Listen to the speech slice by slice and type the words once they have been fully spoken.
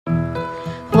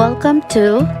Welcome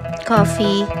to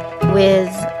Coffee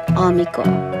with Omiko.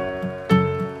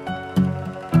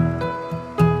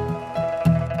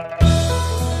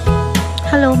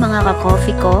 Hello mga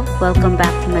ka-coffee ko, welcome back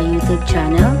to my YouTube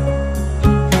channel.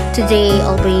 Today,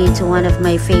 I'll bring you to one of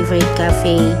my favorite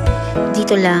cafe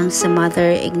dito lang sa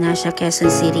Mother Ignacia, Quezon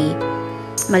City,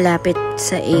 malapit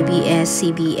sa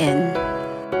ABS-CBN.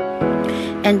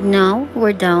 And now,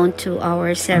 we're down to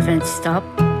our 7th stop.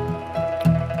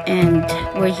 And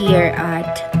we're here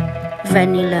at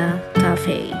Vanilla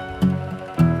Cafe.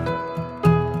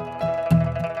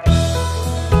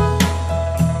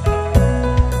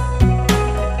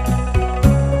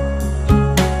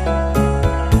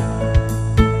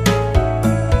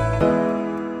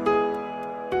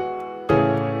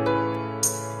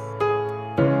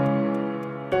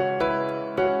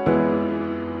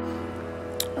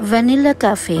 Vanilla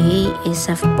Cafe is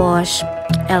a posh,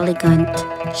 elegant,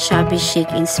 shabby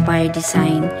chic inspired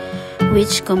design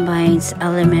which combines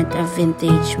element of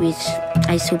vintage, which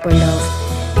I super love,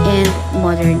 and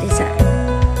modern design.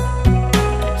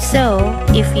 So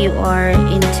if you are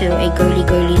into a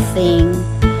girly thing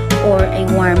or a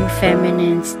warm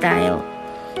feminine style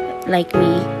like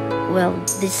me, well,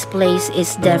 this place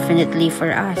is definitely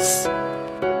for us.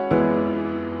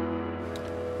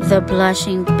 The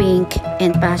blushing pink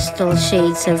and pastel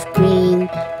shades of green,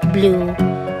 blue,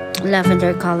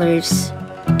 lavender colors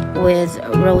with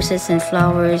roses and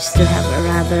flowers to have a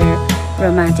rather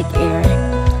romantic air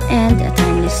and a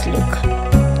timeless look.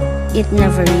 It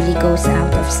never really goes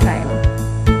out of style.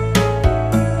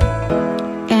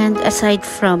 And aside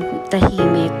from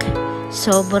tahimik,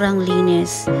 sobrang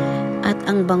linis at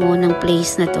ang bango ng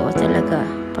place na to talaga,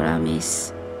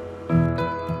 promise.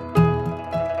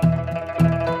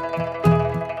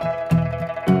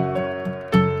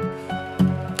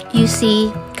 You see,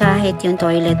 kahit yung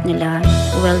toilet nila,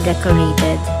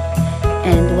 well-decorated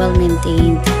and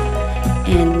well-maintained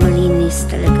and malinis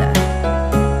talaga.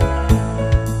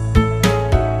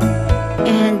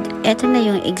 And eto na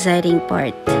yung exciting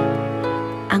part.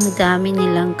 Ang dami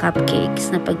nilang cupcakes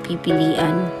na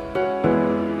pagpipilian.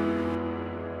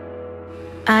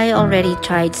 I already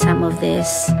tried some of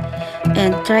this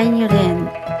and try nyo rin.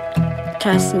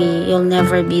 Trust me, you'll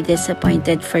never be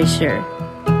disappointed for sure.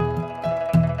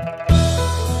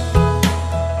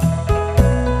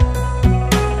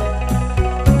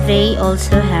 They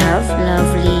also have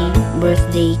lovely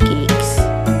birthday cakes.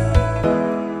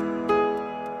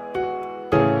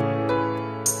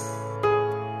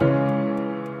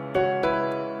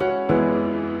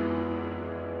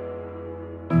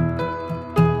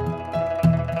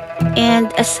 And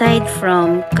aside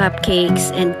from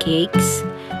cupcakes and cakes,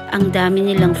 ang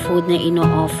dami nilang food na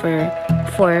ino-offer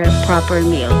for proper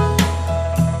meal.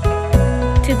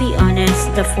 To be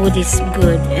honest, the food is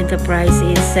good and the price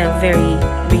is very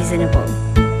reasonable.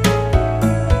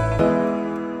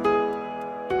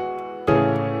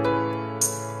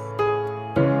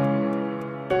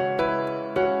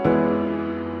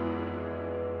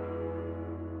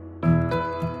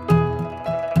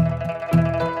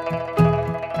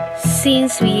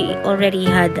 Since we already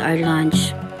had our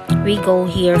lunch, we go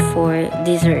here for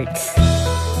desserts.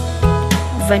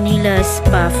 Vanilla's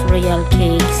Puff Royal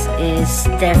Cakes is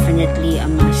definitely a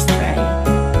must-try.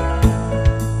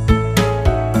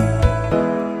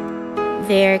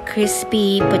 Their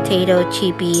crispy potato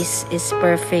chippies is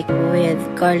perfect with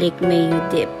garlic mayo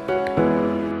dip.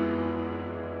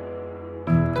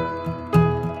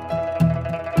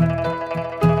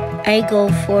 I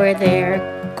go for their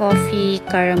coffee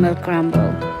caramel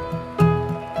crumble.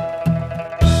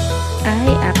 I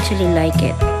actually like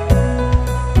it.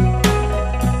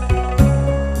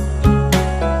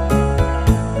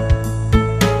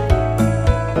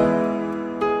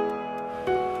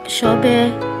 Shobe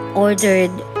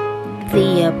ordered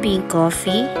the pink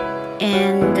coffee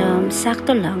and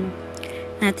sakto lang,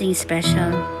 nothing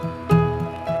special.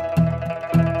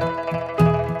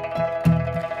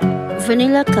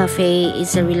 Vanilla Cafe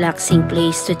is a relaxing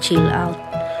place to chill out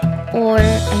or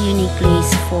a unique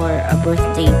place for a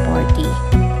birthday party.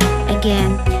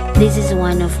 Again, this is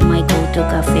one of my go-to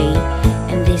cafe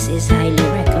and this is highly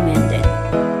recommended.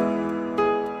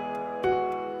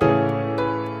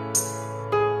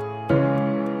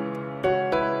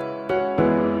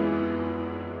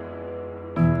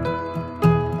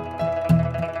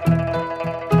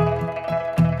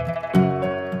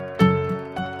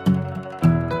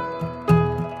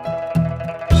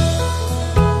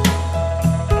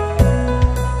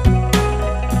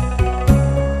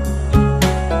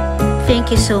 Thank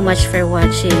you so much for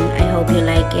watching. I hope you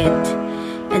like it.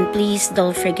 And please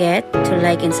don't forget to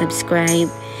like and subscribe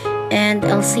and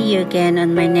I'll see you again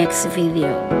on my next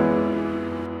video.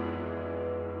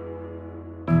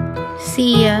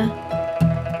 See ya!